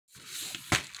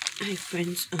Hi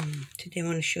friends, today I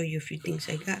want to show you a few things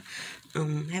I got.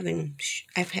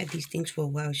 I've had these things for a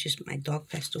while. It's just my dog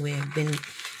passed away. I've been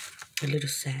a little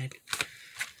sad.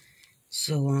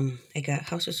 So I got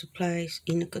House of Supplies,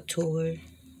 in the Couture.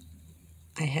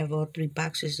 I have all 3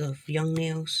 boxes of Young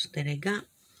Nails that I got.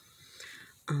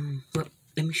 Well,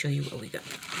 let me show you what we got.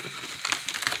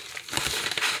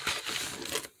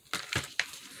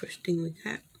 First thing we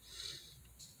got.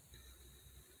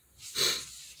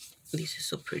 These are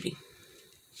so pretty.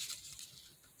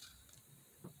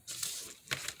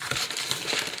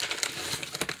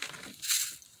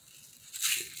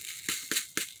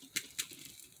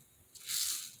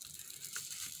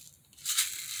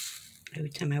 Every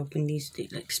time I open these, they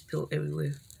like spill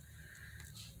everywhere.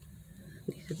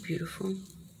 These are beautiful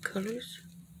colors.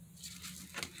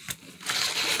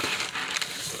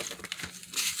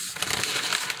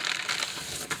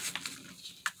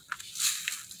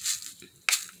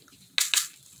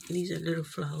 These are little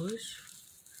flowers.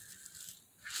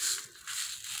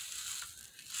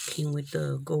 Came with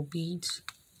the gold beads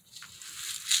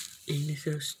and this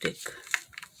little stick.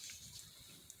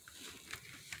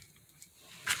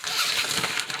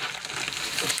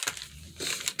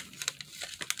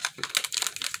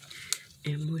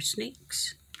 And more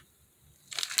snakes.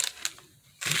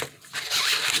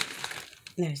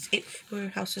 That's it for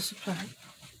House of Supply.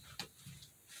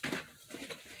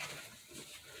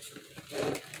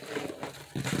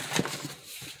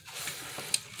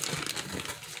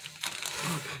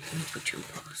 Let me put you on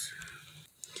pause.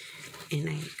 And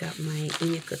I got my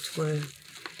in the Couture,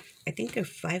 I think they're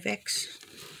 5X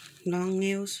long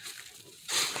nails.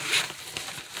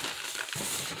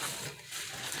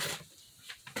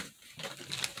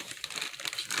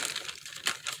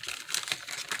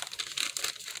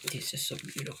 This is so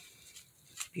beautiful.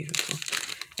 Beautiful.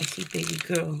 I see baby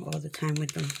girl all the time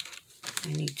with them.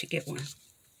 I need to get one.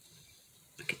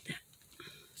 Look at that.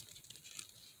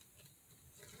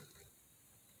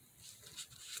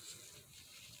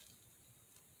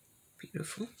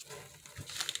 Beautiful.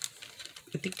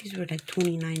 I think these were like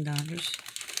 $29.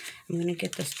 I'm gonna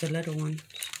get the stiletto ones.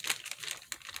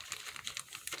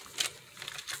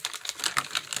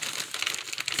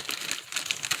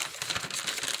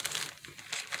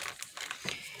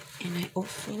 And I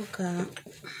also got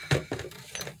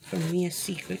from me a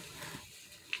secret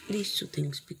these 2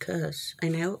 things because,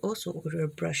 and I also ordered a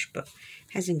brush, but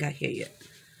hasn't got here yet.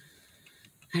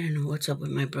 I don't know what's up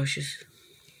with my brushes.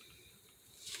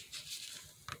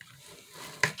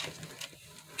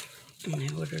 And I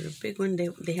ordered a big one.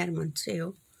 They had them on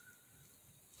sale.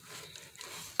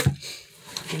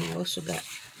 And I also got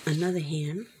another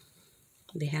hand.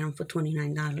 They had them for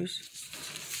 $29.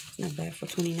 Not bad for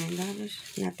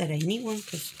 $29. Not that I need one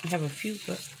because I have a few,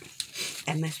 but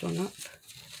I messed one up.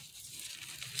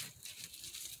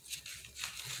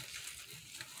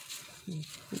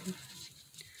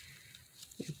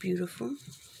 They're beautiful.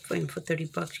 For 30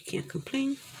 bucks, you can't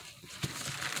complain.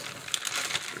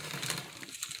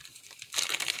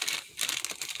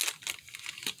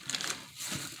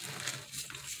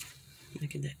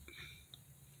 Look at that.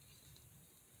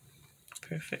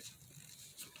 Perfect.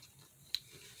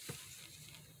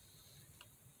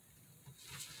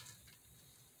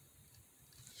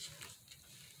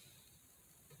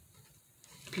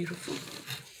 Beautiful.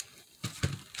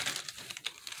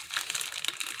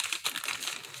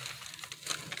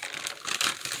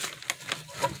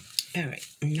 Alright,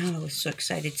 now I was so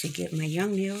excited to get my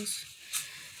Young Nails.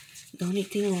 The only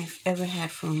thing I've ever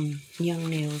had from Young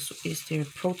Nails is their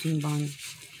protein bond.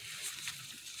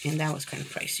 And that was kind of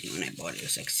pricey when I bought it. It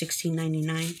was like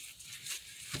 $16.99.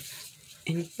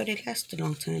 But it lasts a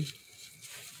long time.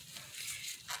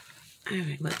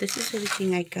 Alright, well, this is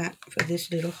everything I got for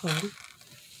this little haul.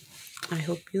 I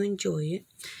hope you enjoy it.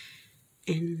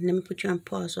 And let me put you on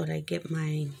pause while I get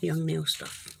my Young Nail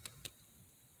stuff.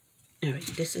 Alright,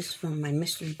 this is from my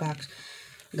mystery box,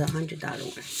 the $100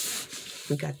 one.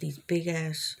 We got these big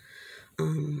ass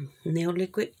nail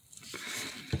liquid.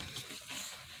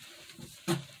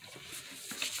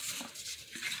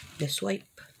 The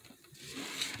swipe.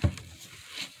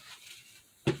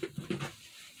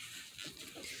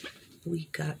 We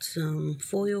got some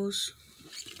foils.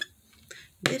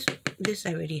 This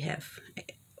I already have.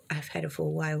 I've had it for a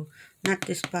while. Not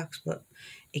this box, but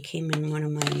it came in one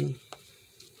of my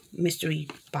mystery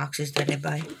boxes that I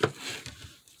buy.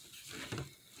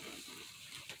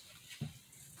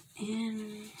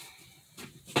 And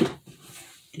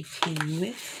it came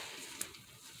with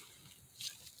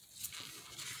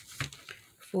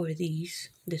 4 of these.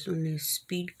 This one is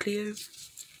Speed Clear.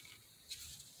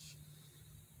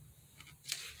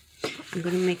 I'm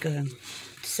going to make a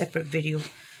separate video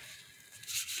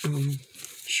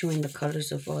showing the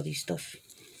colors of all these stuff.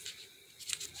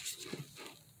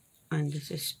 And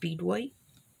this is Speed White.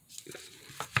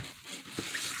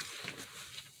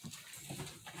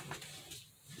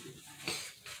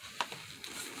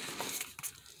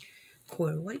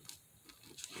 Core White.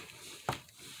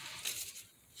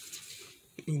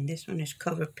 And this one is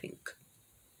Cover Pink.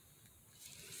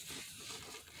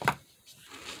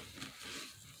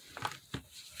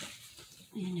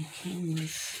 And it came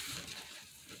with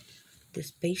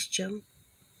this base gel.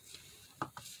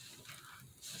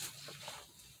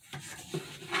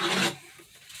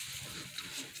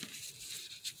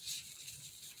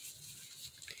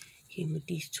 Came with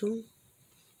these two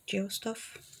gel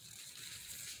stuff.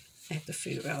 I have to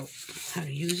figure out how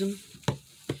to use them.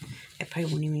 I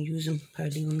probably won't even use them.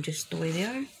 Probably leave them just the way they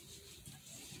are.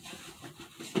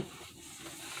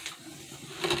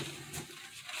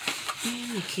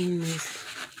 And it came with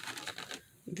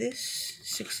this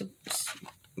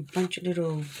a bunch of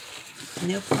little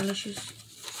nail polishes.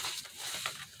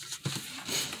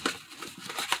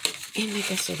 And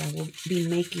like I said, I will be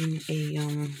making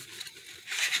a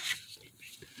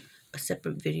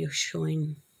separate video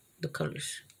showing the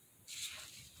colors.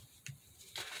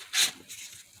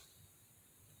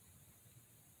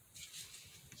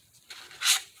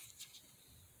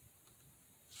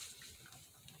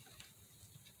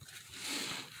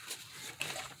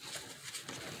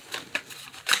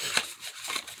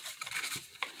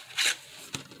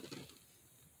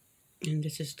 And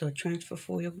this is the transfer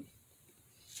foil.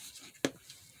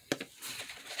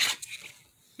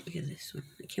 Look at this one.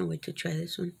 I can't wait to try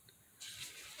this one.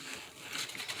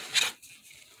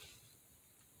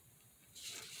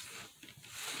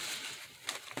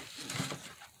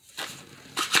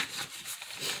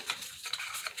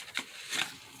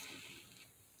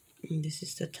 And this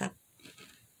is the top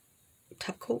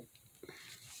coat.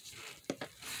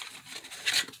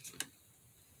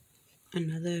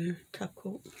 Another top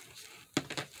coat.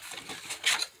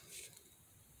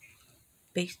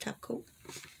 Base top coat.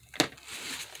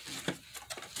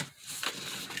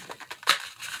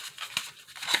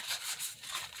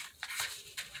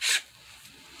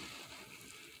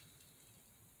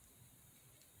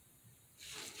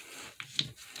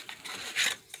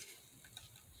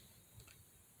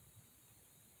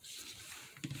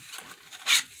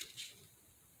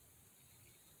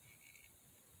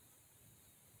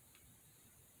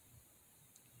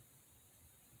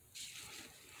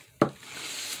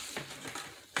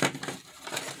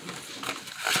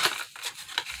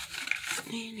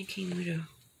 And it came with a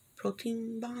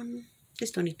protein bond. This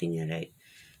is the only thing that I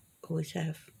always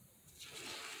have.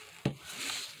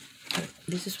 But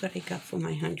this is what I got for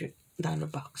my $100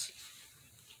 box.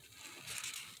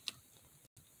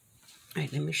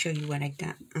 Alright, let me show you what I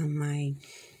got on my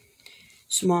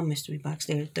small mystery box.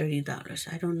 They're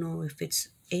 $30. I don't know if it's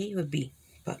A or B,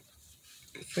 but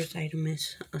the first item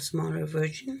is a smaller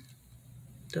version,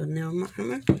 the nail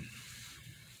marker.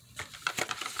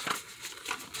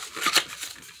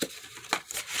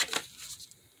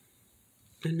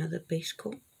 Another base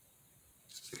coat,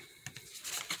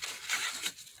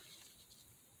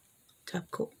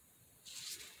 top coat,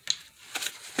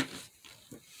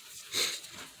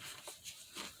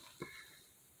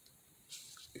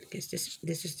 I guess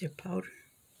this is their powder,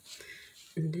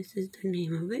 and this is the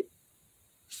name of it.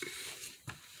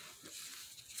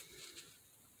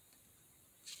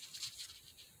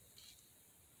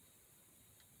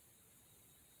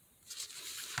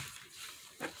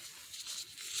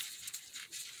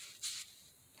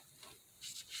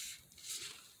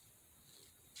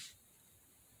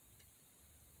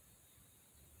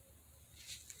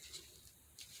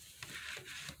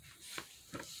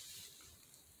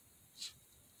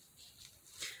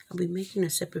 I'll be making a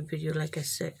separate video, like I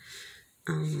said,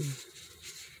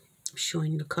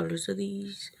 showing the colors of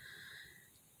these.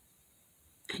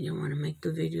 I don't want to make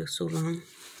the video so long.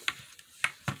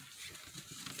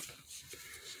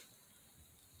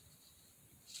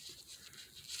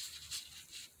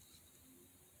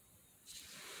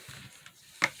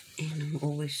 And I'm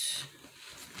always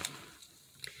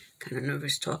kind of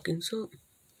nervous talking, so.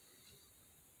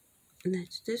 And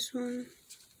that's this one.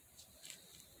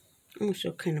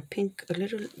 Also kind of pink, a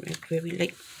little, like very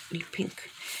lightly pink.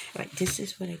 Right, this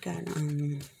is what I got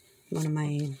on one of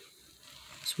my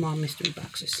small mystery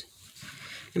boxes.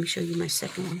 Let me show you my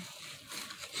second one.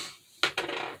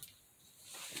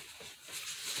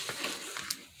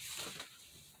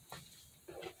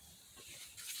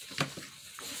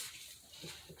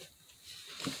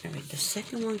 Alright, the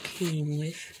second one came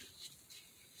with,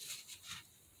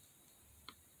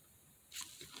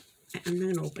 I'm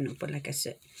not going to open it, but like I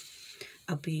said,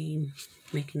 I'll be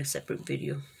making a separate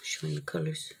video showing the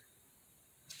colors.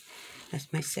 That's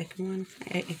my second one.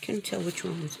 I couldn't tell which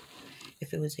one was,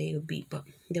 if it was A or B, but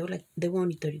they were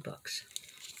only $30.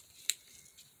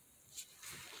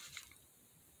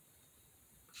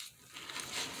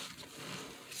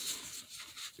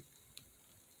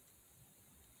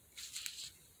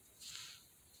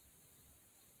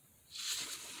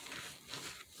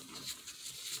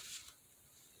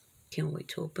 Can't wait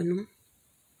to open them.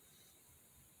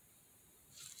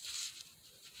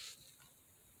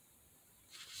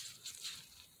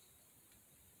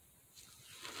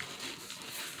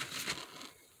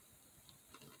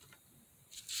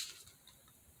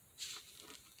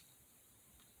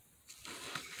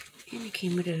 And it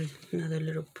came with another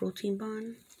little protein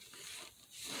bond.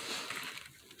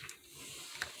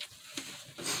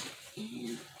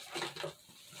 And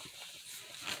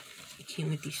it came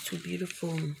with these two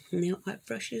beautiful nail art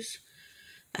brushes.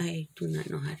 I do not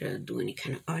know how to do any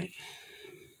kind of art.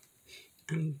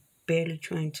 I'm barely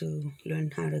trying to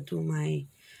learn how to do my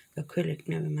acrylic,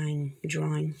 never mind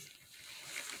drawing.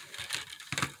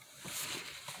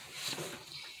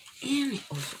 And it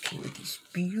also came with these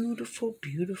beautiful,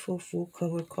 beautiful full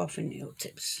cover coffin nail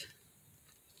tips.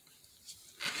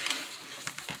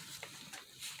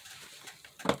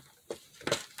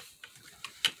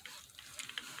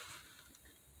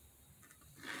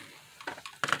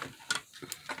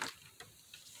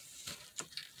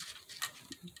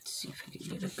 Let's see if I can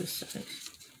get a good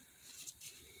size.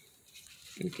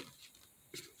 Okay.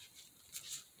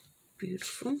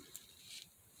 Beautiful.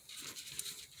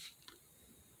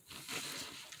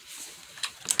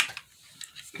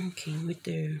 Okay, with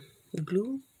their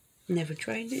glue. Never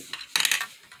tried it.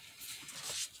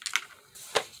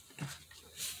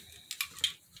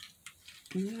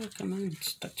 No, come on,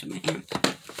 it's stuck to my hand.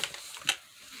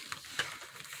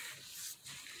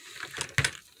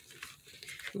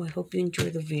 Well, I hope you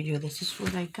enjoyed the video. This is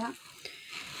what I got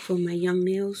for my young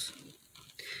nails.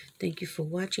 Thank you for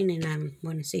watching, and I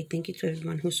want to say thank you to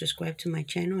everyone who subscribed to my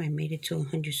channel. I made it to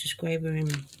 100 subscribers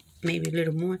and maybe a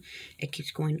little more. It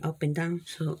keeps going up and down,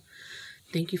 so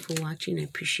thank you for watching. I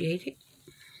appreciate it.